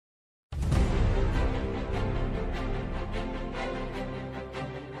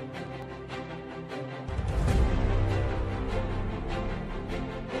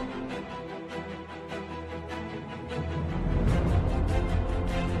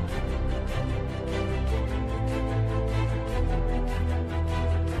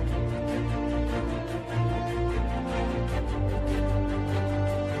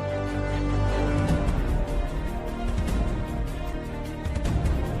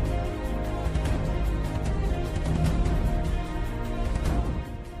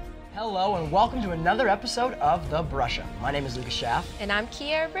Hello and welcome to another episode of The Brush Up. My name is Lucas Schaff. And I'm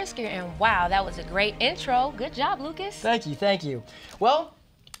Kiara Brisker, and wow, that was a great intro. Good job, Lucas. Thank you, thank you. Well,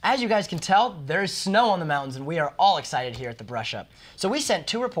 as you guys can tell, there is snow on the mountains and we are all excited here at The Brush Up. So we sent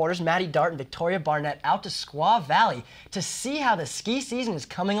two reporters, Maddie Dart and Victoria Barnett, out to Squaw Valley to see how the ski season is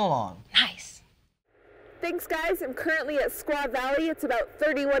coming along. Nice. Thanks guys, I'm currently at Squaw Valley. It's about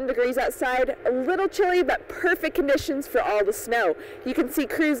 31 degrees outside, a little chilly but perfect conditions for all the snow. You can see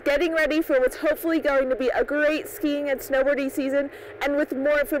crews getting ready for what's hopefully going to be a great skiing and snowboarding season. And with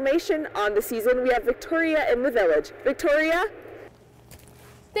more information on the season, we have Victoria in the village. Victoria?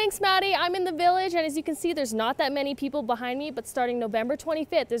 Thanks, Maddie. I'm in the village, and as you can see, there's not that many people behind me, but starting November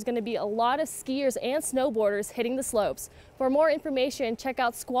 25th, there's going to be a lot of skiers and snowboarders hitting the slopes. For more information, check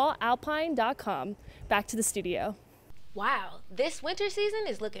out squawalpine.com. Back to the studio. Wow, this winter season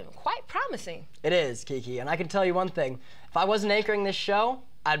is looking quite promising. It is, Kiki, and I can tell you one thing. If I wasn't anchoring this show,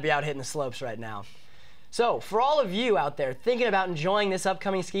 I'd be out hitting the slopes right now. So, for all of you out there thinking about enjoying this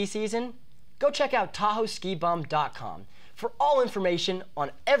upcoming ski season, go check out TahoeSkiBum.com for all information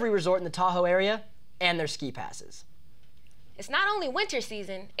on every resort in the Tahoe area and their ski passes. It's not only winter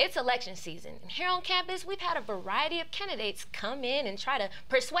season, it's election season. And here on campus, we've had a variety of candidates come in and try to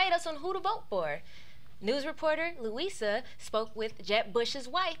persuade us on who to vote for. News reporter Louisa spoke with Jeb Bush's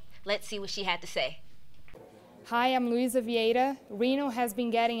wife. Let's see what she had to say. Hi, I'm Luisa Vieira. Reno has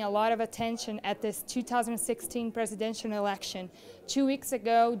been getting a lot of attention at this 2016 presidential election. 2 weeks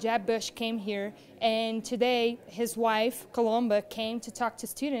ago, Jeb Bush came here, and today his wife, Colomba, came to talk to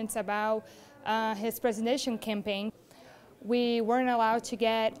students about his presidential campaign. We weren't allowed to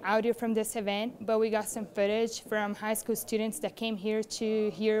get audio from this event, but we got some footage from high school students that came here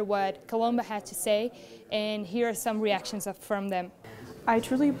to hear what Colomba had to say, and here are some reactions from them. I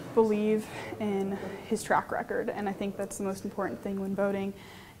truly believe in his track record, and I think that's the most important thing when voting.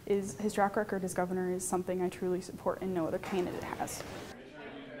 Is his track record as governor is something I truly support and no other candidate has.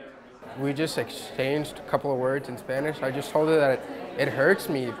 We just exchanged a couple of words in Spanish. I just told her that it hurts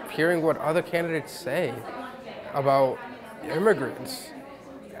me hearing what other candidates say about immigrants.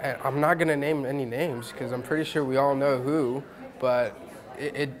 And I'm not going to name any names because I'm pretty sure we all know who, but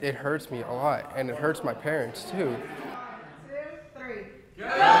it hurts me a lot, and it hurts my parents too. 2, 3. Go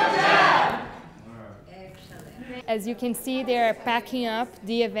Jeb! As you can see, they're packing up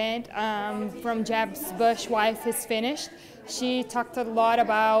the event from Jeb Bush's wife is finished. She talked a lot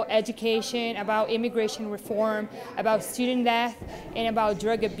about education, about immigration reform, about student death, and about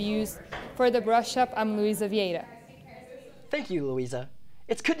drug abuse. For The Brush Up, I'm Luisa Vieira. Thank you, Louisa.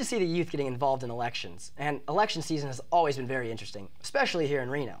 It's good to see the youth getting involved in elections, and election season has always been very interesting, especially here in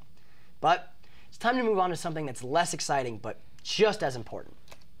Reno. But it's time to move on to something that's less exciting, but just as important: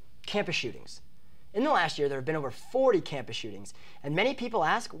 campus shootings. In the last year, there have been over 40 campus shootings, and many people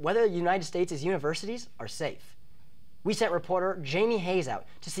ask whether the United States' universities are safe. We sent reporter Jamie Hayes out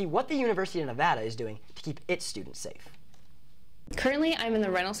to see what the University of Nevada is doing to keep its students safe. Currently, I'm in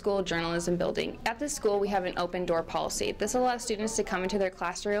the Reno School of Journalism building. At this school, we have an open door policy. This allows students to come into their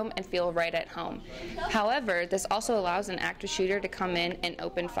classroom and feel right at home. However, this also allows an active shooter to come in and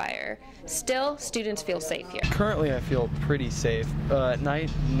open fire. Still, students feel safe here. Currently, I feel pretty safe. At night,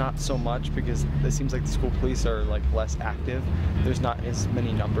 not so much, because it seems like the school police are less active. There's not as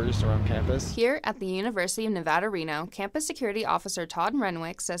many numbers around campus. Here at the University of Nevada, Reno, Campus Security Officer Todd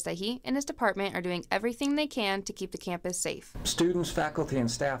Renwick says that he and his department are doing everything they can to keep the campus safe. Students, faculty, and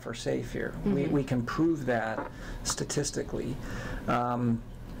staff are safe here. We can prove that statistically.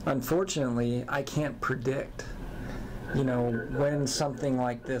 Unfortunately, I can't predict, when something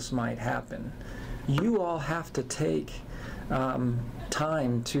like this might happen. You all have to take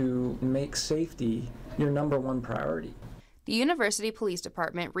time to make safety your #1 priority. The University Police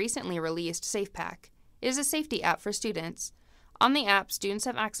Department recently released SafePack. It is a safety app for students. On the app, students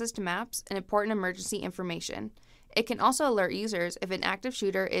have access to maps and important emergency information. It can also alert users if an active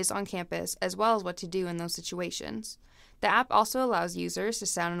shooter is on campus, as well as what to do in those situations. The app also allows users to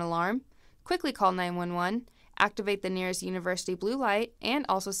sound an alarm, quickly call 911, activate the nearest university blue light, and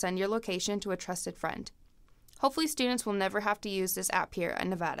also send your location to a trusted friend. Hopefully students will never have to use this app here in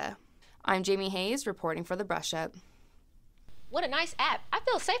Nevada. I'm Jamie Hayes, reporting for The Brush Up. What a nice app. I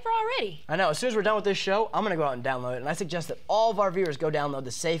feel safer already. I know. As soon as we're done with this show, I'm going to go out and download it, and I suggest that all of our viewers go download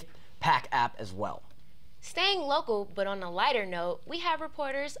the SafePack app as well. Staying local, but on a lighter note, we have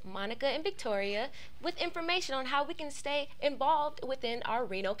reporters Monica and Victoria with information on how we can stay involved within our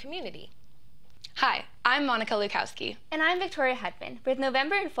Reno community. Hi, I'm Monica Lukowski. And I'm Victoria Hedman. With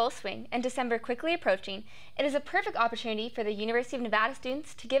November in full swing and December quickly approaching, it is a perfect opportunity for the University of Nevada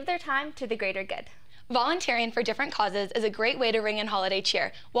students to give their time to the greater good. Volunteering for different causes is a great way to ring in holiday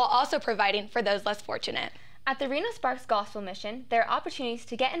cheer, while also providing for those less fortunate. At the Reno Sparks Gospel Mission, there are opportunities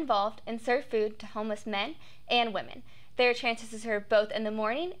to get involved and serve food to homeless men and women. There are chances to serve both in the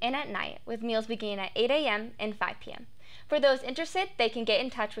morning and at night, with meals beginning at 8 a.m. and 5 p.m. For those interested, they can get in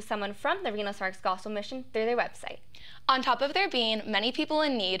touch with someone from the Reno Sparks Gospel Mission through their website. On top of there being many people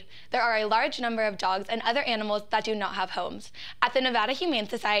in need, there are a large number of dogs and other animals that do not have homes. At the Nevada Humane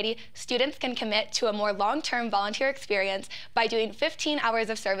Society, students can commit to a more long-term volunteer experience by doing 15 hours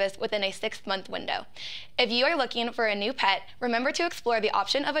of service within a 6-month window. If you are looking for a new pet, remember to explore the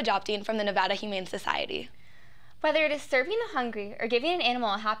option of adopting from the Nevada Humane Society. Whether it is serving the hungry or giving an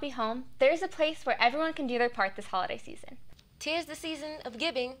animal a happy home, there is a place where everyone can do their part this holiday season. 'Tis the season of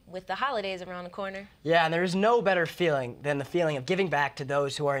giving, with the holidays around the corner. Yeah, and there is no better feeling than the feeling of giving back to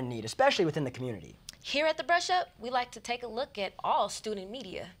those who are in need, especially within the community. Here at the Brush Up, we like to take a look at all student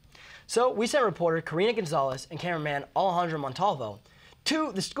media. So we sent reporter Karina Gonzalez and cameraman Alejandro Montalvo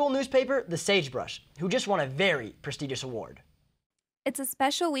to the school newspaper, the Sagebrush, who just won a very prestigious award. It's a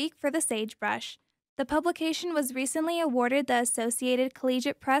special week for the Sagebrush. The publication was recently awarded the Associated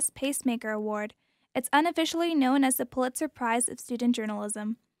Collegiate Press Pacemaker Award. It's unofficially known as the Pulitzer Prize of Student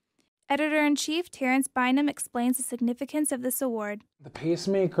Journalism. Editor-in-Chief Terrence Bynum explains the significance of this award. The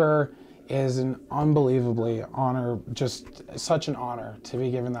Pacemaker is an unbelievably honor, just such an honor to be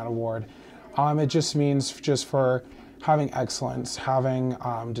given that award. It just means just for having excellence, having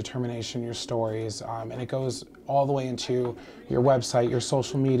determination in your stories, and it goes all the way into your website, your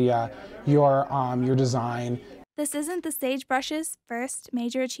social media, your design. This isn't the Sagebrush's first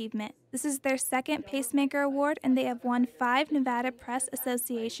major achievement. This is their second Pacemaker Award, and they have won 5 Nevada Press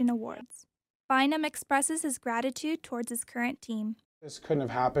Association awards. Bynum expresses his gratitude towards his current team. This couldn't have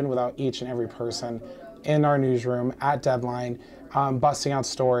happened without each and every person in our newsroom at deadline, busting out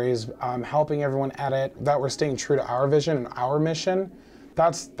stories, helping everyone edit, that we're staying true to our vision and our mission.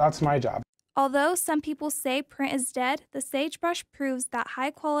 That's my job. Although some people say print is dead, the Sagebrush proves that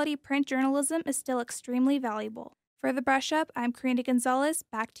high-quality print journalism is still extremely valuable. For the Brush Up, I'm Karina Gonzalez.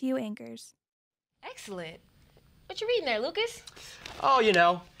 Back to you, anchors. Excellent. What you reading there, Lucas? Oh, you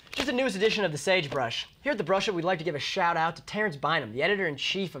know, just the newest edition of the Sagebrush. Here at the Brush Up, we'd like to give a shout out to Terrence Bynum, the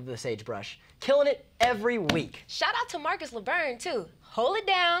editor-in-chief of the Sagebrush. Killing it every week. Shout out to Marcus LeBurn, too. Hold it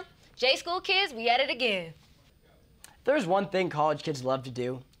down. J-School kids, we at it again. If there's one thing college kids love to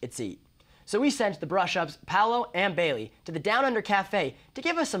do, it's eat. So we sent the Brush Ups, Paolo and Bailey, to the Down Under Cafe to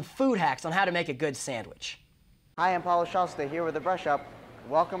give us some food hacks on how to make a good sandwich. Hi, I'm Paulo Shalsta here with the Brush Up.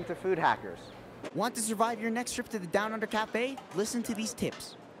 Welcome to Food Hackers. Want to survive your next trip to the Down Under Cafe? Listen to these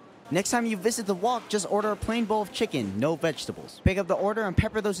tips. Next time you visit the walk, just order a plain bowl of chicken, no vegetables. Pick up the order and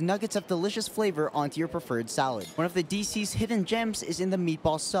pepper those nuggets of delicious flavor onto your preferred salad. One of the DC's hidden gems is in the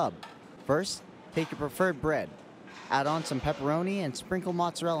meatball sub. First, take your preferred bread. Add on some pepperoni and sprinkle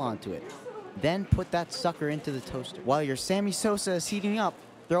mozzarella onto it. Then put that sucker into the toaster. While your Sammy Sosa is heating up,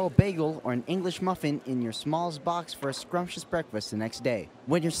 throw a bagel or an English muffin in your smallest box for a scrumptious breakfast the next day.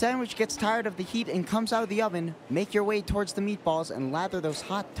 When your sandwich gets tired of the heat and comes out of the oven, make your way towards the meatballs and lather those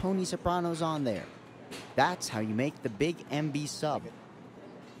hot Tony Sopranos on there. That's how you make the big MB sub.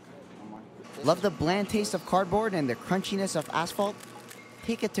 Love the bland taste of cardboard and the crunchiness of asphalt?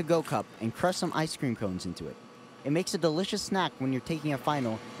 Take a to-go cup and crush some ice cream cones into it. It makes a delicious snack when you're taking a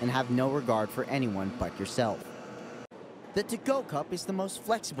final and have no regard for anyone but yourself. The to-go cup is the most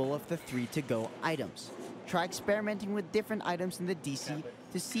flexible of the 3 to-go items. Try experimenting with different items in the DC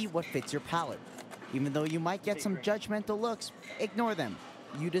to see what fits your palate. Even though you might get some judgmental looks, ignore them.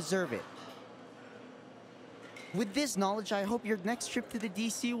 You deserve it. With this knowledge, I hope your next trip to the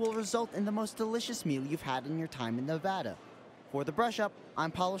DC will result in the most delicious meal you've had in your time in Nevada. For the Brush Up,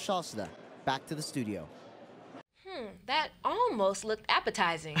 I'm Paulo Shalsta. Back to the studio. That almost looked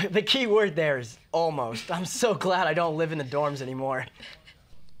appetizing. The key word there is almost. I'm so glad I don't live in the dorms anymore.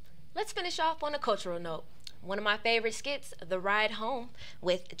 Let's finish off on a cultural note. One of my favorite skits, The Ride Home,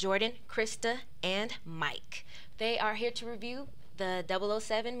 with Jordan, Krista, and Mike. They are here to review the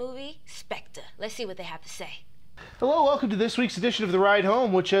 007 movie, Spectre. Let's see what they have to say. Hello, welcome to this week's edition of The Ride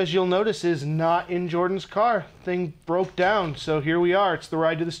Home, which, as you'll notice, is not in Jordan's car. Thing broke down, so here we are. It's the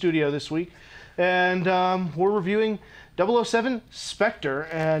ride to the studio this week. And we're reviewing 007 Spectre,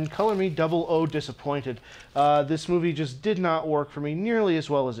 and color me 00 disappointed. This movie just did not work for me nearly as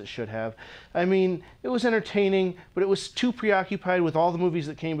well as it should have. I mean, it was entertaining, but it was too preoccupied with all the movies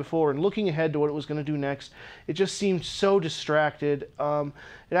that came before and looking ahead to what it was going to do next. It just seemed so distracted.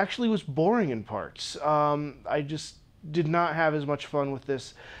 It actually was boring in parts. I just did not have as much fun with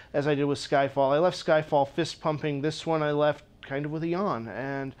this as I did with Skyfall. I left Skyfall fist pumping. This one I left kind of with a yawn,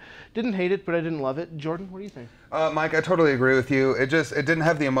 and didn't hate it, but I didn't love it. Jordan, what do you think? Mike, I totally agree with you. It didn't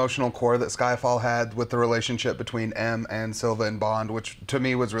have the emotional core that Skyfall had with the relationship between M and Silva and Bond, which to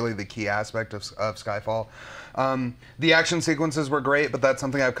me was really the key aspect of Skyfall. The action sequences were great, but that's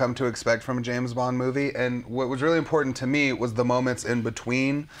something I've come to expect from a James Bond movie. And what was really important to me was the moments in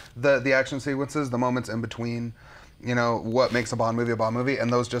between the action sequences, the moments in between, you know, what makes a Bond movie,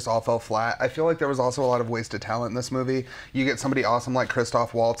 and those just all fell flat. I feel like there was also a lot of wasted talent in this movie. You get somebody awesome like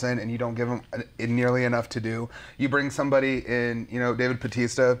Christoph Waltz in, and you don't give him nearly enough to do. You bring somebody in, you know, David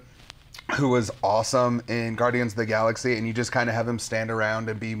Bautista, who was awesome in Guardians of the Galaxy, and you just kind of have him stand around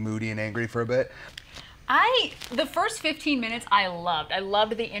and be moody and angry for a bit. The first 15 minutes I loved. I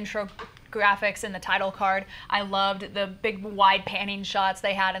loved the intro graphics and the title card. I loved the big wide panning shots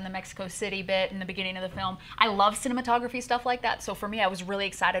they had in the Mexico City bit in the beginning of the film. I love cinematography stuff like that, so for me I was really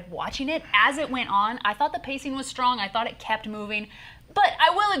excited watching it. As it went on, I thought the pacing was strong. I thought it kept moving, but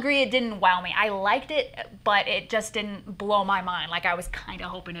I will agree it didn't wow me. I liked it, but it just didn't blow my mind like I was kind of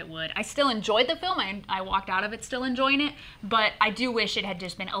hoping it would. I still enjoyed the film. I walked out of it still enjoying it, but I do wish it had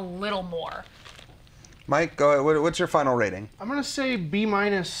just been a little more. Mike, go ahead. What's your final rating? I'm going to say B-.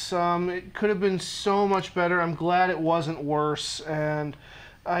 It could have been so much better. I'm glad it wasn't worse, and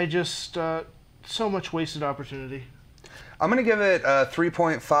I just, so much wasted opportunity. I'm going to give it a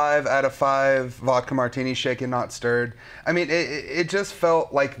 3.5 out of 5 vodka martinis shaken, not stirred. I mean, it just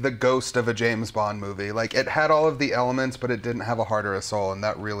felt like the ghost of a James Bond movie. Like, it had all of the elements, but it didn't have a heart or a soul, and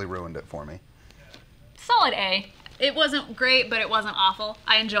that really ruined it for me. Solid A. It wasn't great, but it wasn't awful.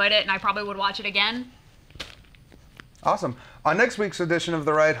 I enjoyed it, and I probably would watch it again. Awesome. On next week's edition of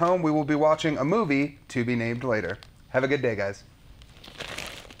The Ride Home, we will be watching a movie to be named later. Have a good day, guys.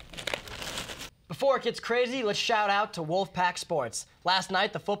 Before it gets crazy, let's shout out to Wolfpack Sports. Last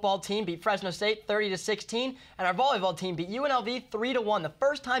night, the football team beat Fresno State 30-16, and our volleyball team beat UNLV 3-1, the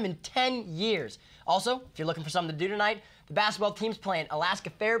first time in 10 years. Also, if you're looking for something to do tonight, the basketball team's playing Alaska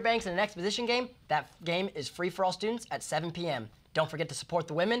Fairbanks in an exposition game. That game is free for all students at 7 p.m. Don't forget to support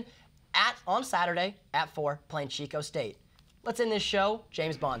the women on Saturday at 4 playing Chico State. Let's end this show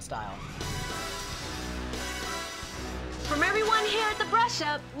James Bond style. From everyone here at the Brush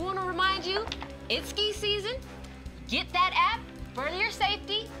Up, we want to remind you, it's ski season. Get that app, further your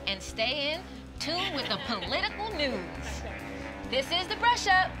safety, and stay in tune with the political news. This is the Brush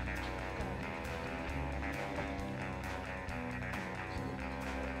Up.